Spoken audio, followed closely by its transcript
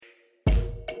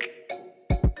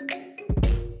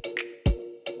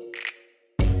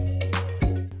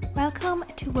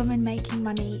to Women Making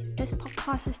Money. This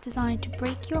podcast is designed to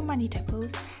break your money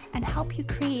taboos and help you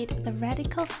create the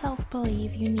radical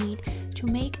self-belief you need to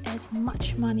make as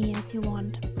much money as you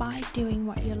want by doing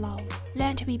what you love.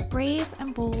 Learn to be brave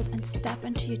and bold and step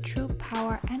into your true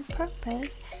power and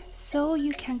purpose so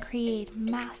you can create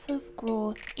massive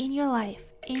growth in your life,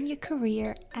 in your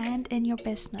career, and in your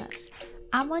business.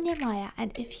 I'm Anya Maya,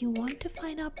 and if you want to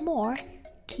find out more,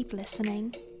 keep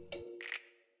listening.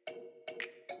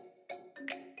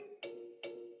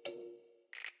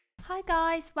 Hi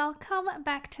guys, welcome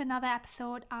back to another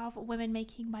episode of Women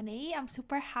Making Money. I'm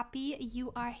super happy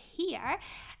you are here,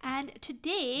 and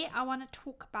today I want to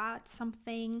talk about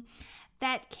something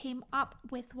that came up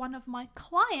with one of my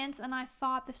clients, and I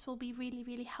thought this will be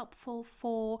really helpful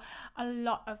for a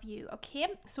lot of you. Okay,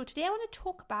 so today I want to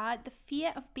talk about the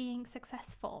fear of being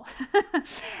successful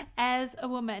as a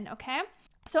woman. Okay,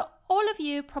 so all of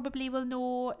you probably will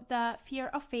know the fear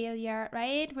of failure,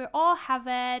 right? We all have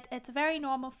it. It's a very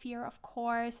normal fear, of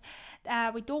course.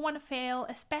 We don't want to fail,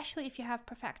 especially if you have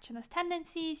perfectionist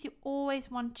tendencies. You always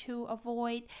want to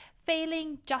avoid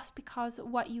failing just because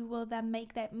what you will then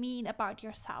make that mean about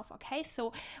yourself. Okay,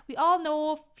 so we all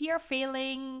know fear of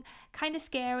failing, kind of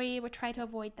scary. We try to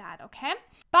avoid that. Okay,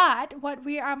 but what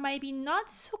we are maybe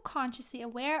not so consciously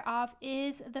aware of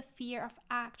is the fear of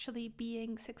actually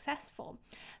being successful.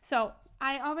 So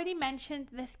I already mentioned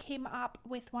this came up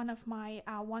with one of my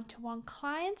one-to-one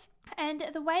clients, and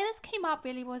the way this came up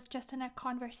really was just in a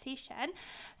conversation.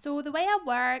 So the way I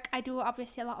work, I do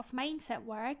obviously a lot of mindset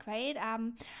work, right?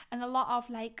 And a lot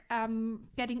of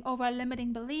getting over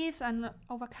limiting beliefs and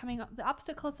overcoming the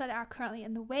obstacles that are currently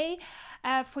in the way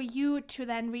for you to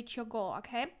then reach your goal,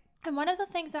 okay? And one of the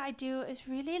things that I do is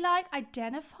really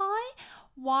identify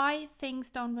why things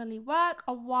don't really work,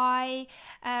 or why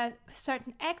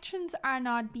certain actions are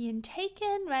not being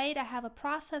taken, right? I have a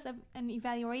process, an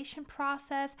evaluation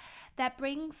process that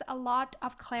brings a lot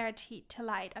of clarity to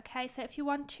light, okay? So if you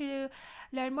want to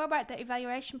learn more about the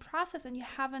evaluation process and you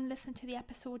haven't listened to the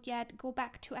episode yet, go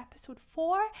back to episode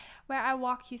 4, where I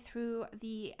walk you through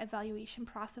the evaluation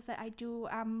process that I do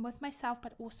with myself,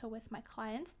 but also with my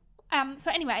clients.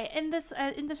 So anyway, in this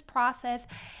process,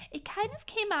 it kind of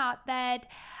came out that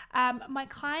my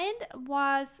client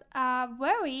was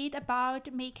worried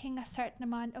about making a certain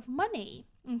amount of money.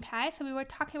 Okay, so we were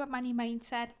talking about money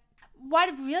mindset.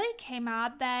 What really came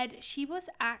out that she was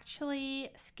actually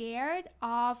scared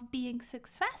of being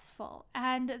successful.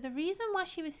 And the reason why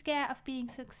she was scared of being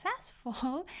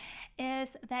successful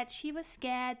is that she was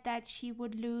scared that she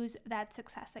would lose that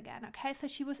success again. Okay, so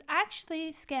she was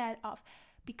actually scared of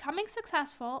becoming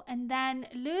successful and then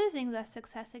losing the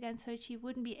success again, so she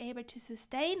wouldn't be able to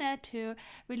sustain it, to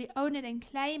really own it and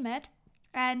claim it,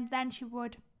 and then she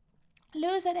would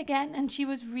lose it again, and she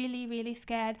was really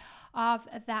scared of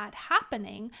that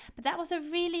happening. But that was a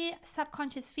really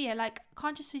subconscious fear.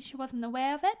 Consciously she wasn't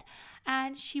aware of it,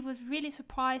 and she was really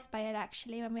surprised by it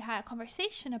actually when we had a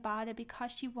conversation about it,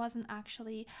 because she wasn't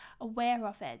actually aware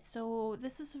of it. So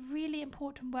this is really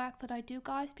important work that I do,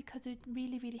 guys, because it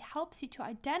really helps you to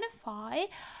identify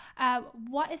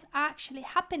what is actually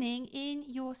happening in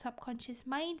your subconscious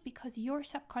mind, because your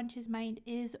subconscious mind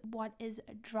is what is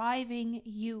driving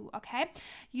you. Okay,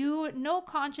 you know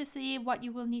consciously what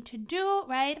you will need to do,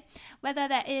 right? Whether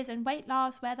that is in weight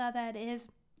loss, whether that is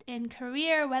in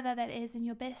career, whether that is in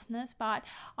your business, but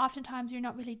oftentimes you're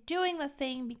not really doing the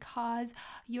thing because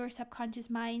your subconscious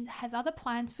mind has other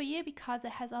plans for you, because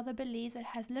it has other beliefs, it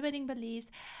has limiting beliefs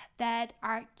that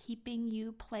are keeping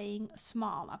you playing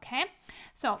small. Okay,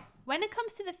 so when it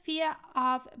comes to the fear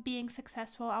of being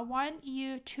successful, I want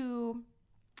you to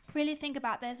really think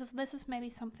about this, if this is maybe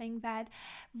something that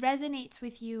resonates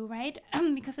with you, right?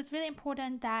 Because it's really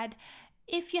important that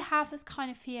if you have this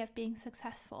kind of fear of being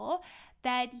successful,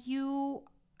 that you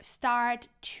start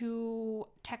to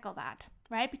tackle that,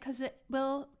 right? Because it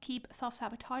will keep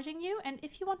self-sabotaging you. And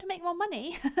if you want to make more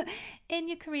money in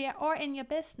your career or in your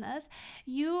business,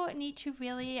 you need to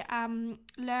really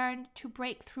learn to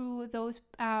break through those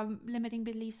limiting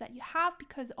beliefs that you have,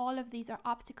 because all of these are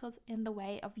obstacles in the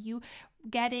way of you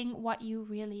getting what you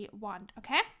really want.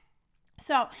 Okay,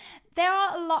 so there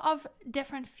are a lot of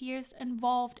different fears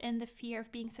involved in the fear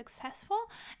of being successful,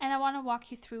 and I want to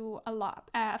walk you through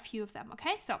a few of them.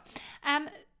 Okay, so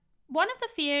one of the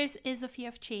fears is the fear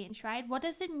of change, right? What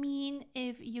does it mean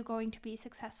if you're going to be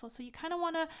successful? So you kind of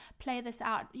want to play this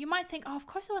out. You might think, oh, of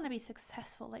course I want to be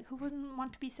successful. Like, who wouldn't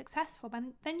want to be successful? But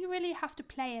then you really have to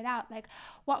play it out. Like,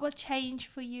 what will change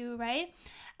for you, right?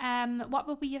 What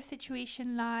will be your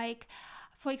situation like?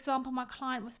 For example, my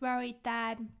client was worried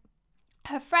that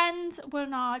her friends will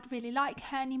not really like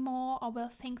her anymore, or will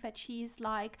think that she's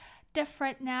like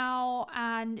different now,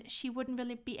 and she wouldn't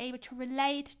really be able to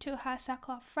relate to her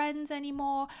circle of friends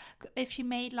anymore if she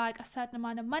made like a certain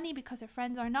amount of money, because her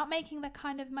friends are not making that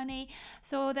kind of money.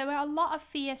 So there were a lot of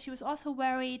fears. She was also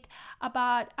worried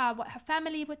about what her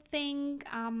family would think.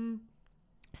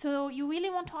 So you really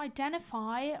want to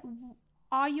identify,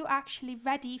 are you actually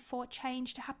ready for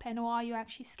change to happen, or are you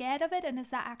actually scared of it, and is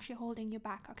that actually holding you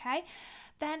back? Okay.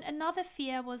 Then another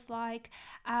fear was like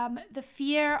the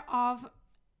fear of,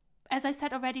 as I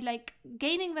said already, like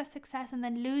gaining the success and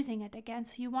then losing it again.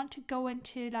 So you want to go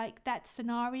into like that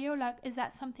scenario, like is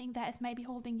that something that is maybe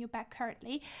holding you back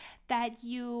currently, that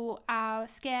you are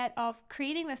scared of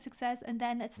creating the success and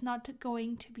then it's not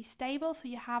going to be stable, so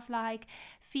you have like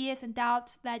fears and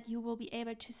doubts that you will be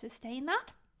able to sustain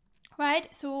that.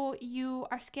 Right, so you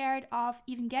are scared of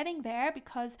even getting there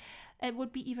because it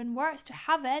would be even worse to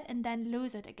have it and then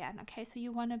lose it again. Okay, so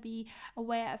you want to be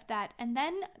aware of that. And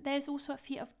then there's also a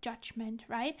fear of judgment,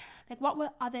 right? Like, what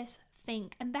will others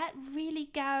think? And that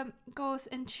really goes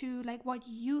into like what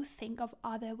you think of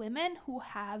other women who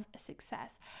have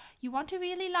success. You want to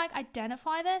really like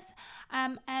identify this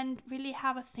and really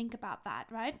have a think about that,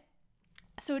 right?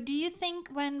 So do you think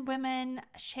when women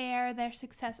share their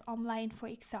success online, for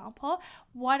example,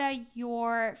 what are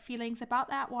your feelings about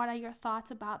that? What are your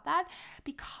thoughts about that?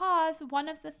 Because one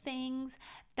of the things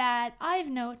that I've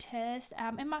noticed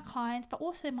in my clients, but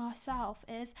also in myself,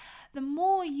 is the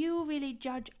more you really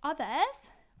judge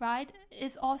others, right,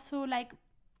 is also like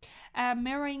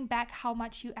mirroring back how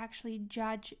much you actually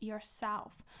judge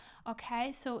yourself.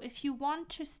 Okay, so if you want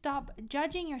to stop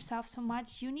judging yourself so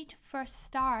much, you need to first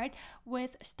start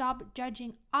with stop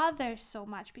judging others so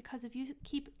much, because if you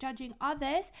keep judging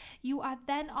others, you are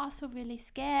then also really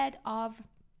scared of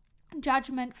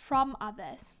judgment from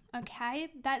others. Okay,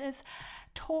 that is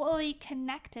totally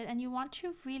connected, and you want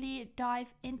to really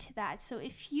dive into that. So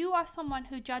if you are someone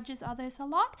who judges others a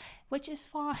lot, which is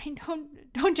fine,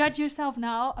 don't judge yourself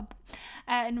now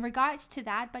in regards to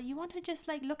that, but you want to just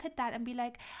like look at that and be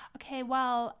like, okay,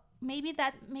 well, maybe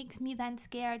that makes me then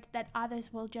scared that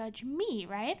others will judge me,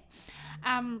 right?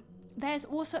 There's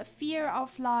also a fear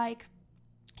of like,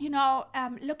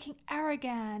 looking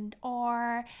arrogant,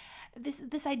 or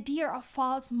this idea of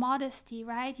false modesty,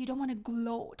 right? You don't want to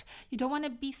gloat. You don't want to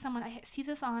be someone. I see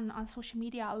this on social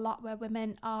media a lot, where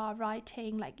women are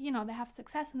writing like, they have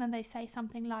success and then they say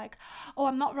something like, oh,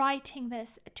 I'm not writing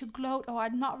this to gloat, or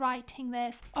I'm not writing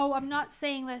this, oh, I'm not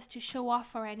saying this to show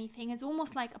off or anything. It's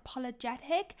almost like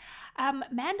apologetic.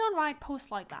 Men don't write posts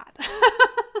like that.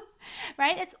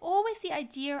 Right? It's always the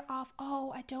idea of,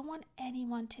 oh, I don't want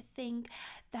anyone to think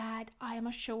that I am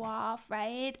a show off,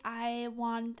 right? I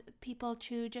want people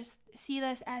to just see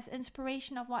this as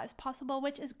inspiration of what is possible,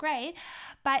 which is great,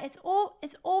 but it's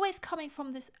always coming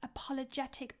from this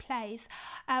apologetic place.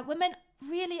 Women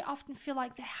really often feel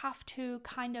like they have to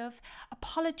kind of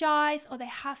apologize, or they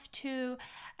have to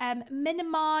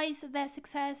minimize their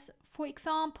success. For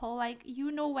example, like,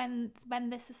 when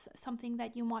this is something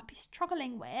that you might be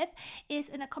struggling with, is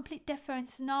in a complete different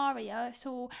scenario.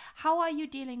 So how are you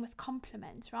dealing with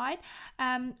compliments, right?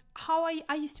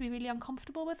 I used to be really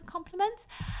uncomfortable with compliments.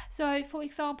 So for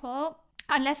example,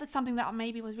 unless it's something that I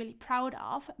maybe was really proud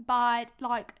of, but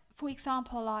like, for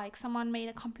example, like someone made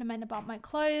a compliment about my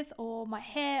clothes or my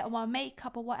hair or my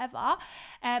makeup or whatever,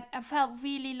 I felt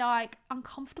really like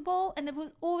uncomfortable, and it was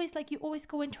always like you always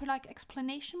go into like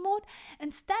explanation mode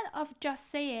instead of just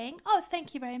saying, oh,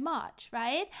 thank you very much,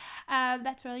 right?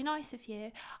 That's really nice of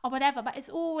you, or whatever. But it's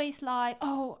always like,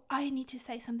 oh, I need to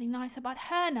say something nice about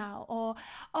her now, or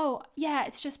oh yeah,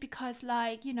 it's just because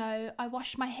like, I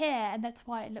washed my hair and that's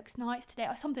why it looks nice today,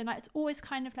 or something. Like, it's always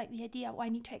kind of like the idea, oh, I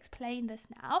need to explain this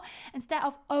now, instead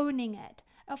of owning it,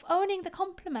 of owning the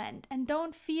compliment. And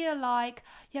don't feel like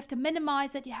you have to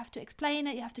minimize it, you have to explain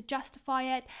it, you have to justify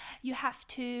it, you have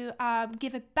to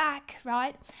give it back,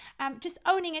 right? Just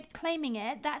owning it, claiming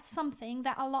it, that's something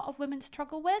that a lot of women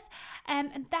struggle with,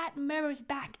 and that mirrors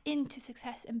back into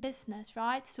success in business,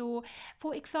 right? So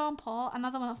for example,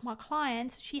 another one of my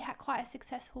clients, she had quite a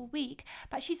successful week,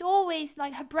 but she's always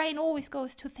like, her brain always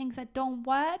goes to things that don't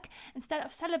work instead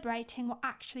of celebrating what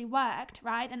actually worked,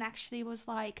 right? And actually was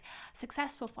like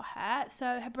successful for her.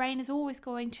 So her brain is always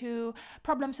going to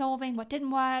problem solving, what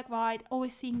didn't work, right?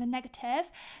 Always seeing the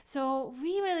negative. So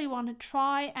we really want to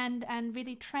try and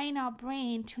really train our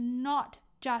brain to not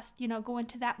just, go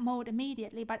into that mode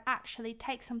immediately, but actually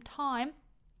take some time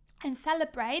and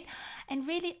celebrate and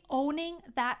really owning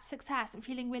that success and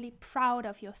feeling really proud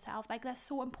of yourself. Like, that's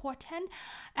so important.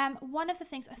 One of the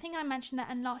things, I think I mentioned that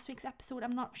in last week's episode,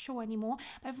 I'm not sure anymore,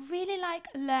 but I really like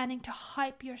learning to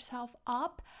hype yourself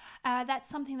up. That's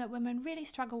something that women really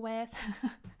struggle with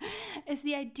is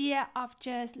the idea of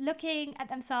just looking at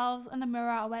themselves in the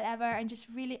mirror or whatever and just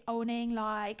really owning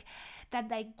like that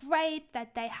they're great,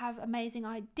 that they have amazing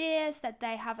ideas, that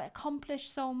they have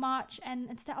accomplished so much, and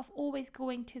instead of always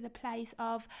going to the place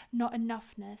of not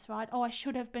enoughness, right? Oh, I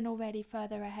should have been already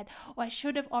further ahead, or I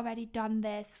should have already done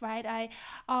this, right?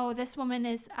 This woman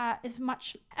is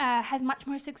much has much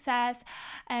more success,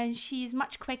 and she's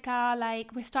much quicker.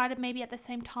 Like, we started maybe at the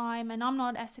same time, and I'm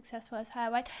not as successful as her,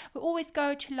 right? We always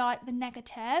go to like the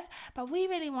negative, but we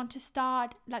really want to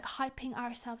start like hyping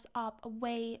ourselves up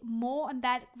way more, and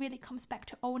that really comes back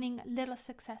to owning little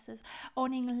successes,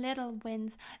 owning little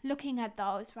wins, looking at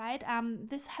those, right?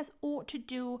 This has all to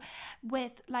do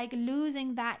with like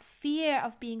losing that fear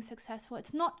of being successful.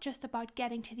 It's not just about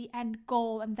getting to the end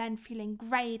goal and then feeling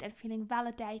great and feeling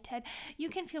validated. You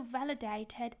can feel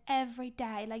validated every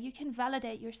day. Like, you can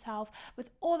validate yourself with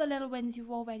all the little wins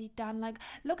you've already done. Like,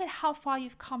 look at how far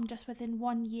you've come just within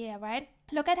 1 year, right?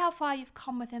 Look at how far you've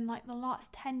come within like the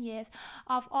last 10 years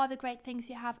of all the great things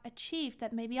you have achieved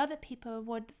that maybe other people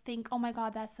would think, oh my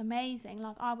God, that's amazing.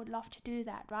 Like, I would love to do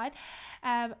that, right?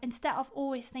 Instead of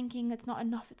always thinking it's not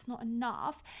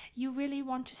enough, you really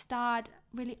want to start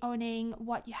really owning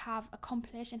what you have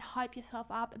accomplished and hype yourself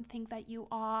up and think that you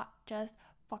are just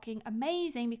fucking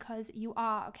amazing, because you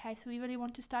are. Okay, so we really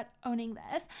want to start owning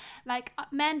this. Like,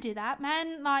 men do that.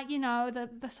 Men, like, you know,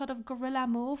 the sort of gorilla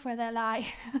move where they're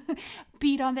like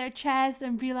beat on their chest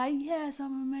and be like, yes,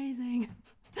 I'm amazing.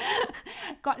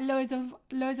 Got loads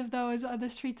of those on the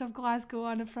streets of Glasgow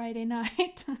on a Friday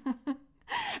night.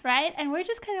 Right? And we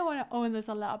just kind of want to own this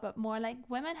a little bit more. Like,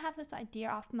 women have this idea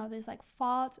often of this like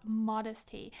false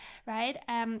modesty, right?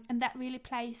 And that really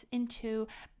plays into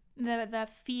the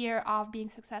fear of being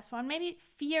successful. And maybe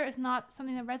fear is not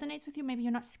something that resonates with you. Maybe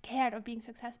you're not scared of being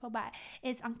successful, but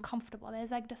it's uncomfortable.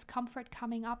 There's like discomfort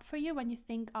coming up for you when you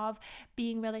think of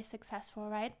being really successful,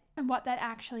 right? And what that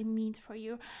actually means for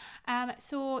you.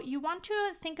 So you want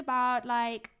to think about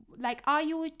like are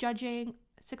you judging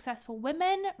successful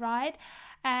women, right?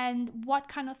 And what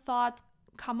kind of thoughts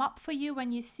come up for you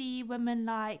when you see women,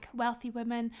 like wealthy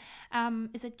women?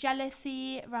 Is it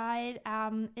jealousy, right?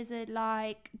 Is it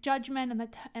like judgment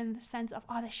in the sense of,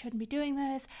 oh, they shouldn't be doing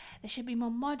this, they should be more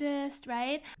modest,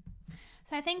 right?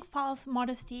 So I think false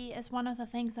modesty is one of the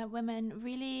things that women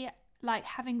really like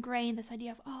have ingrained, this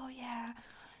idea of, oh yeah,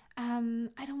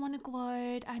 I don't want to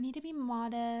gloat, I need to be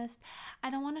modest, I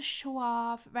don't want to show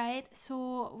off, right?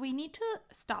 So we need to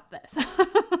stop this.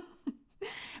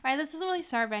 Right? This doesn't really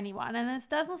serve anyone, and this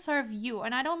doesn't serve you.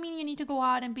 And I don't mean you need to go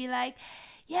out and be like,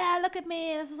 yeah, look at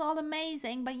me, this is all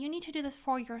amazing, but you need to do this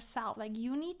for yourself. Like,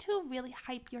 you need to really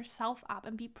hype yourself up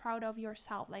and be proud of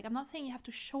yourself. Like, I'm not saying you have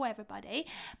to show everybody,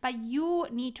 but you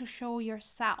need to show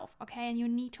yourself, okay? And you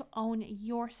need to own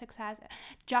your success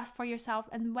just for yourself.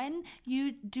 And when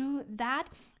you do that,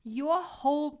 your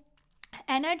whole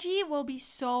energy will be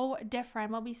so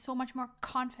different, will be so much more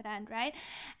confident, right?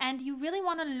 And you really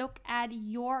want to look at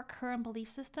your current belief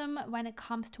system when it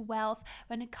comes to wealth,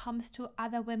 when it comes to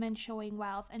other women showing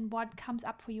wealth, and what comes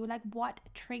up for you, like what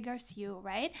triggers you,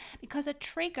 right? Because a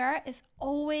trigger is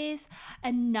always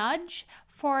a nudge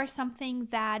for something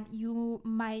that you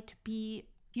might be,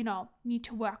 you know, need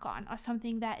to work on, or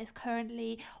something that is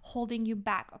currently holding you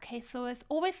back, okay? So it's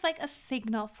always like a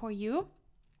signal for you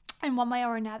in one way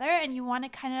or another, and you want to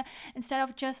kind of, instead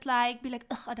of just like be like,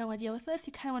 ugh, I don't want to deal with this,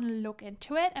 you kind of want to look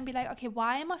into it and be like, okay,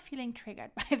 why am I feeling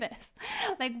triggered by this?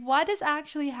 Like, what is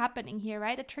actually happening here,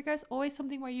 right? A trigger is always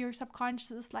something where your subconscious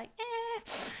is like,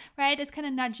 right? It's kind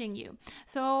of nudging you.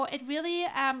 So it really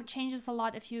changes a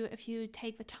lot if you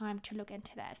take the time to look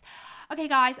into that. Okay,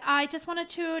 guys, I just wanted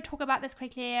to talk about this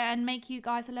quickly and make you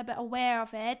guys a little bit aware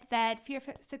of it, that fear of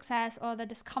success, or the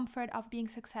discomfort of being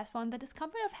successful, and the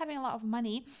discomfort of having a lot of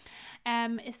money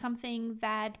is something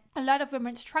that a lot of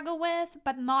women struggle with,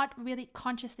 but not really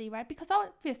consciously, right? Because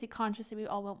obviously consciously we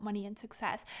all want money and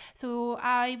success. So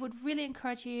I would really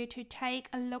encourage you to take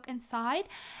a look inside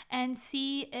and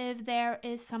see if there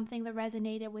is something something that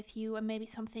resonated with you and maybe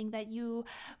something that you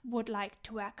would like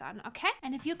to work on, okay?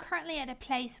 And if you're currently at a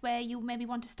place where you maybe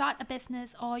want to start a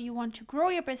business or you want to grow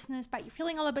your business, but you're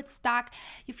feeling a little bit stuck,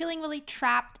 you're feeling really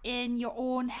trapped in your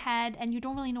own head and you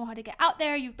don't really know how to get out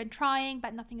there, you've been trying,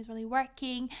 but nothing is really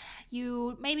working,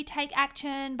 you maybe take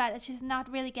action, but it's just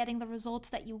not really getting the results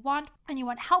that you want, and you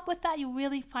want help with that, you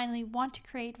really finally want to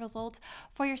create results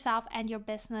for yourself and your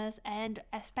business, and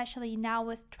especially now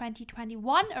with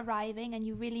 2021 arriving and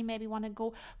you really maybe want to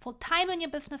go full time in your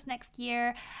business next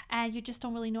year and you just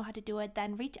don't really know how to do it,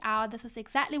 then reach out. This is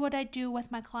exactly what I do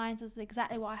with my clients. This is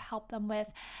exactly what I help them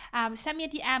with. Send me a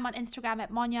DM on Instagram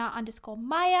at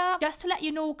Monya_Maya. Just to let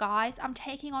you know, guys, I'm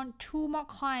taking on 2 more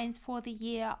clients for the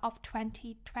year of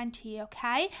 2020,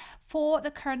 okay? For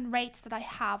the current rates that I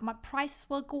have. My prices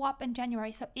will go up in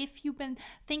January. So if you've been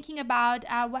thinking about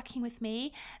working with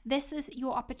me, this is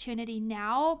your opportunity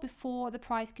now before the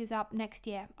price goes up next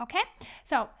year, okay?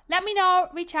 So let me know,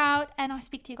 reach out, and I'll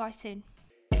speak to you guys soon.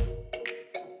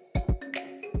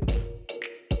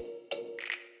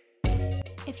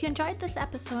 If you enjoyed this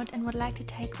episode and would like to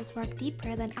take this work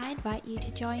deeper, then I invite you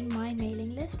to join my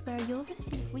mailing list where you'll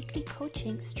receive weekly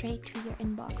coaching straight to your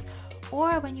inbox.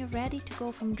 Or when you're ready to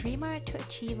go from dreamer to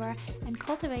achiever and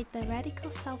cultivate the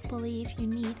radical self-belief you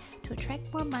need to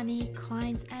attract more money,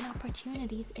 clients, and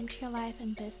opportunities into your life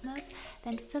and business,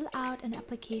 then fill out an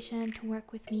application to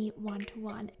work with me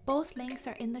one-to-one. Both links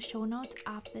are in the show notes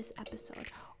of this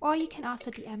episode. Or you can also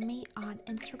DM me on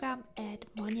Instagram at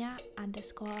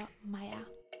Monya_Maya.